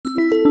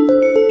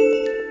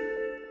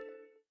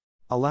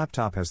A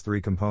laptop has three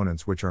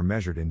components which are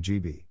measured in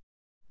GB.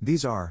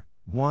 These are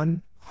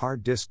 1.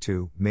 Hard disk,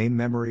 2. Main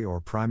memory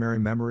or primary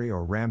memory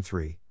or RAM,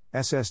 3.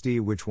 SSD.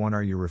 Which one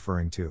are you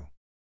referring to?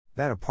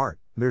 That apart,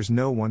 there's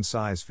no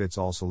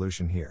one-size-fits-all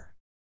solution here.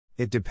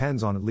 It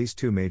depends on at least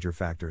two major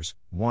factors.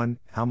 1.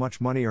 How much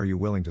money are you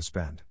willing to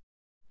spend?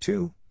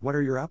 2. What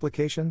are your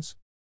applications?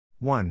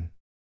 1.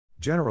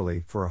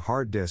 Generally, for a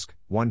hard disk,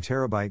 1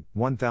 terabyte,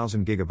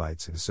 1000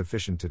 gigabytes is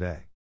sufficient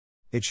today.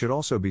 It should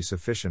also be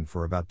sufficient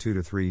for about 2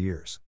 to 3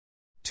 years.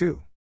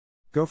 2.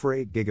 Go for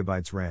 8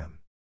 gigabytes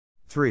RAM.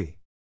 3.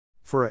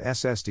 For a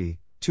SSD,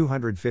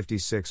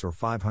 256 or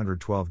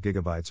 512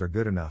 gigabytes are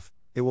good enough.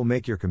 It will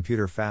make your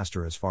computer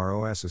faster as far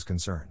OS is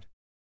concerned.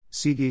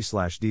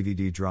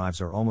 CD/DVD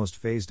drives are almost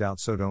phased out,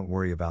 so don't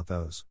worry about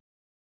those.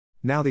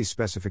 Now these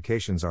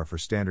specifications are for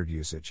standard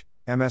usage: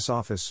 MS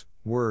Office,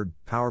 Word,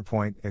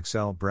 PowerPoint,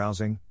 Excel,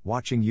 browsing,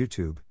 watching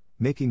YouTube,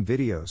 making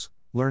videos,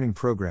 learning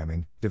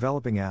programming,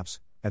 developing apps,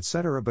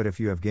 etc. But if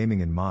you have gaming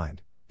in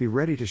mind, be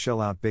ready to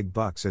shell out big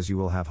bucks as you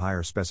will have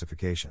higher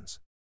specifications.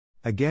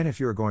 Again, if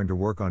you are going to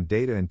work on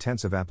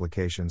data-intensive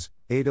applications,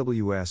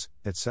 AWS,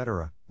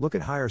 etc., look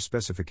at higher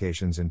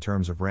specifications in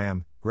terms of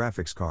RAM,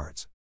 graphics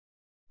cards.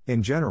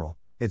 In general,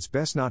 it's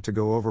best not to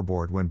go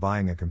overboard when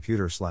buying a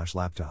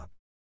computer/laptop.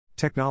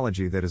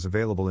 Technology that is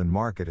available in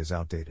market is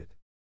outdated.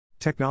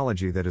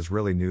 Technology that is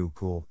really new,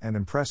 cool, and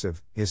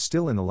impressive is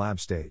still in the lab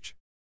stage.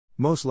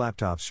 Most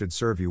laptops should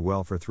serve you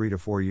well for 3 to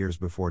 4 years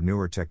before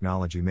newer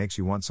technology makes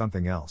you want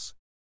something else.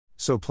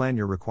 So plan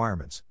your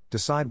requirements,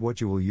 decide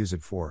what you will use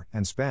it for,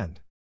 and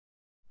spend.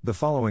 The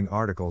following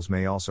articles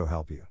may also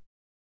help you.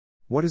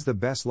 What is the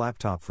best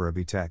laptop for a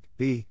B.Tech,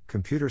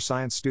 computer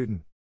science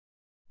student?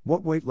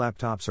 What weight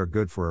laptops are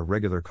good for a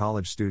regular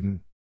college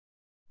student?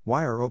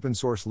 Why are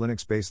open-source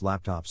Linux-based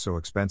laptops so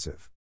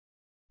expensive?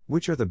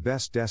 Which are the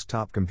best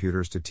desktop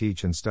computers to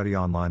teach and study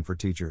online for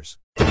teachers?